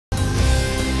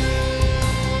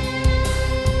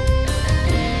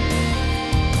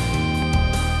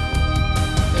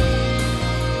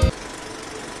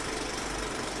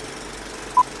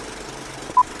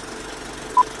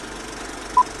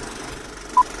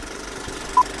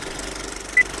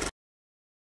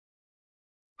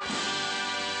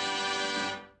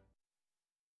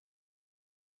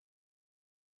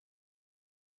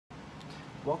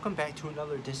Welcome back to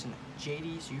another edition of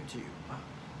JD's YouTube.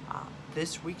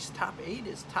 This week's top 8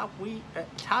 is top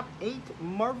 8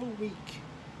 Marvel Week.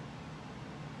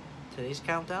 Today's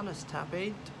countdown is top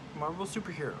 8 Marvel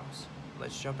superheroes.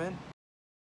 Let's jump in.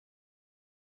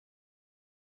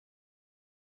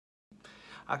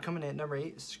 Coming in at number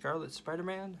 8 is Scarlet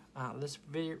Spider-Man. This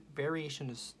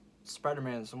variation of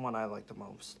Spider-Man is the one I like the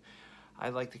most. I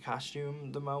like the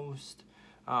costume the most.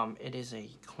 It is a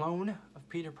clone of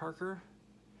Peter Parker.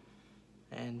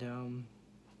 And,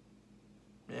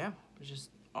 yeah, it's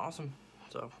just awesome.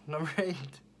 So, number 8.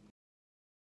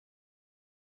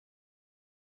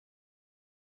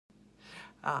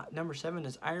 Number 7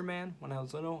 is Iron Man. When I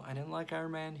was little, I didn't like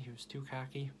Iron Man. He was too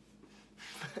cocky.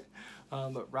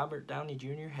 But Robert Downey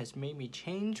Jr. has made me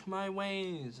change my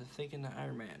ways of thinking of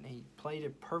Iron Man. He played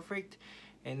it perfect,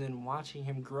 and then watching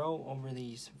him grow over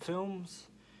these films,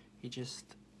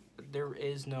 there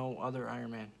is no other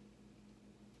Iron Man.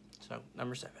 So,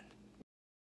 number 7.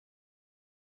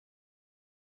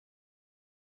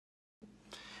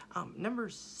 Number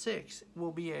 6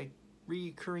 will be a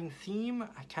recurring theme.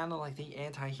 I kind of like the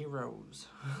anti-heroes.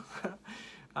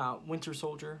 Winter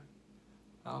Soldier.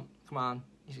 Come on.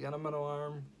 He's got a metal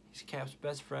arm. He's Cap's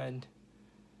best friend.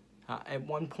 At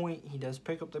one point, he does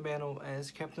pick up the mantle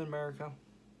as Captain America.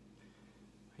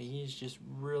 He's just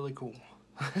really cool.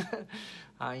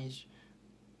 He's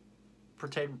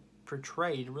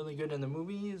portrayed really good in the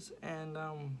movies, and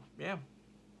yeah,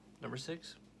 number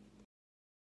 6.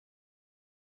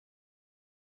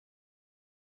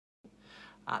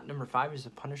 Number 5 is the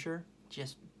Punisher.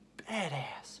 Just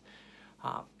badass.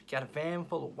 Got a van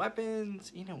full of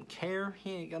weapons. He don't care.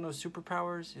 He ain't got no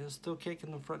superpowers. He'll still kick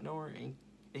in the front door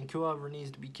and kill whoever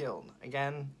needs to be killed.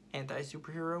 Again,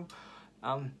 anti-superhero.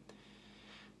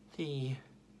 The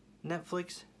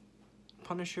Netflix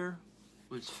Punisher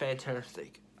was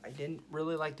fantastic. I didn't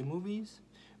really like the movies,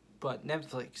 but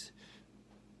Netflix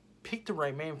picked the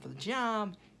right man for the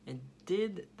job and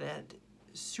did that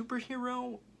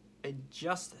superhero a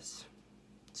justice.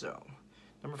 So,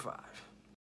 number 5.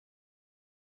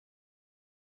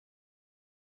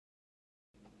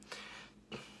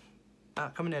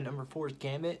 Coming in at number 4 is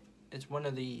Gambit. It's one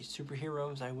of the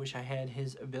superheroes. I wish I had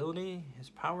his ability, his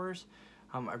powers.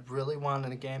 I really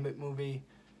wanted a Gambit movie.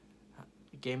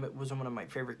 Gambit was one of my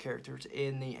favorite characters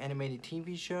in the animated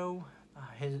TV show.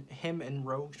 Him and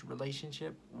Rogue's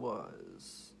relationship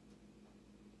was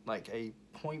like a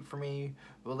point for me.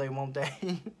 Will they, won't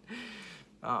they?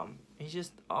 He's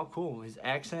just all cool. His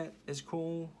accent is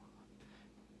cool.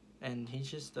 And he's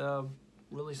just a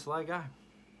really sly guy.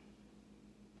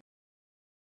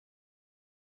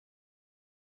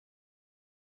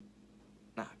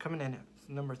 Now, coming in at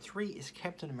number 3 is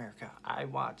Captain America. I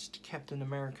watched Captain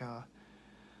America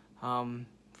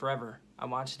forever. I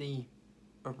watched the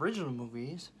original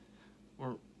movies.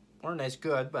 Weren't as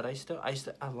good, but I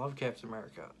love Captain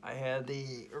America. I had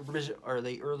the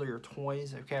earlier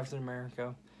toys of Captain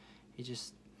America. He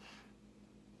just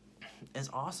is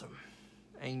awesome.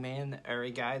 A man or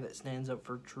a guy that stands up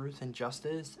for truth and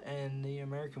justice and the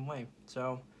American way.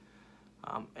 So,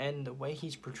 and the way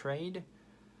he's portrayed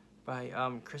by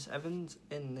Chris Evans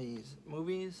in these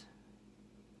movies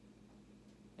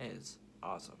is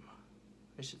awesome.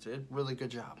 It's just a really good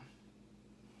job.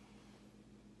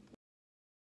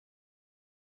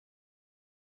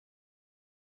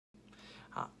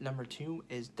 Number 2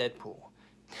 is Deadpool.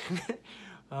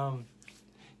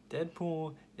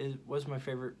 Deadpool was my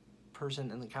favorite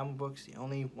person in the comic books.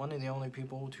 One of the only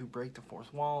people to break the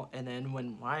fourth wall. And then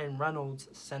when Ryan Reynolds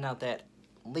sent out that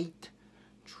leaked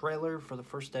trailer for the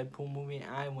first Deadpool movie,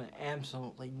 I went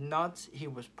absolutely nuts. He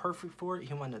was perfect for it.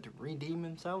 He wanted to redeem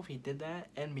himself. He did that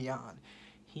and beyond.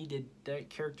 He did that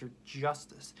character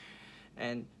justice.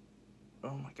 And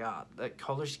oh my god, that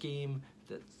color scheme,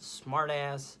 that smart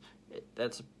ass,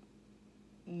 that's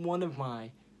one of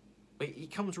my, he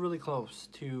comes really close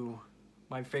to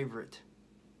my favorite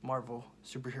Marvel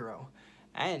superhero.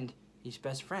 And he's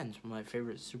best friends with my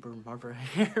favorite super Marvel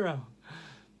hero.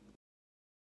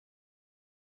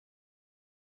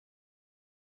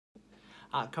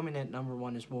 Coming in at number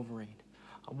 1 is Wolverine.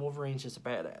 Wolverine's just a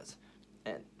badass.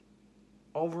 And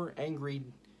over-angry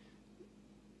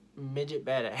midget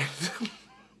badass.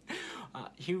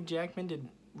 Hugh Jackman did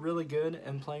really good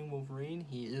in playing Wolverine.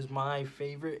 He is my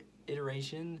favorite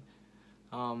iteration.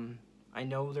 I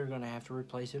know they're going to have to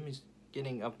replace him. He's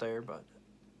getting up there, but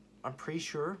I'm pretty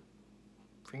sure,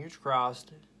 fingers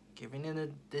crossed, giving it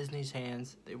in Disney's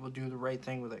hands, they will do the right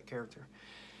thing with that character.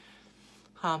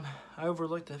 I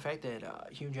overlooked the fact that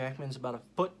Hugh Jackman's about a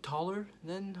foot taller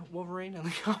than Wolverine in the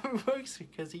comic books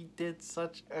because he did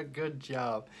such a good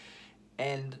job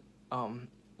And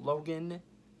Logan,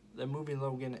 the movie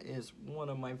Logan is one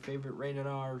of my favorite rated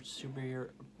R superhero,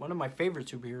 one of my favorite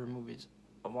superhero movies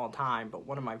of all time, but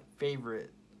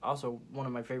also one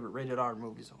of my favorite rated R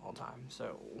movies of all time.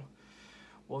 So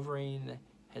Wolverine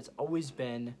has always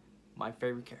been my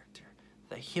favorite character.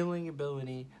 The healing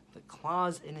ability, the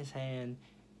claws in his hand,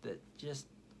 the just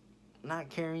not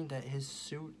caring that his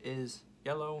suit is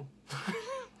yellow.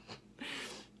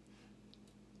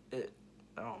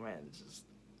 Oh man, it's just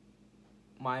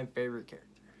my favorite character.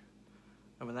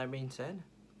 And with that being said,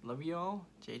 love you all.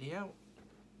 JD out.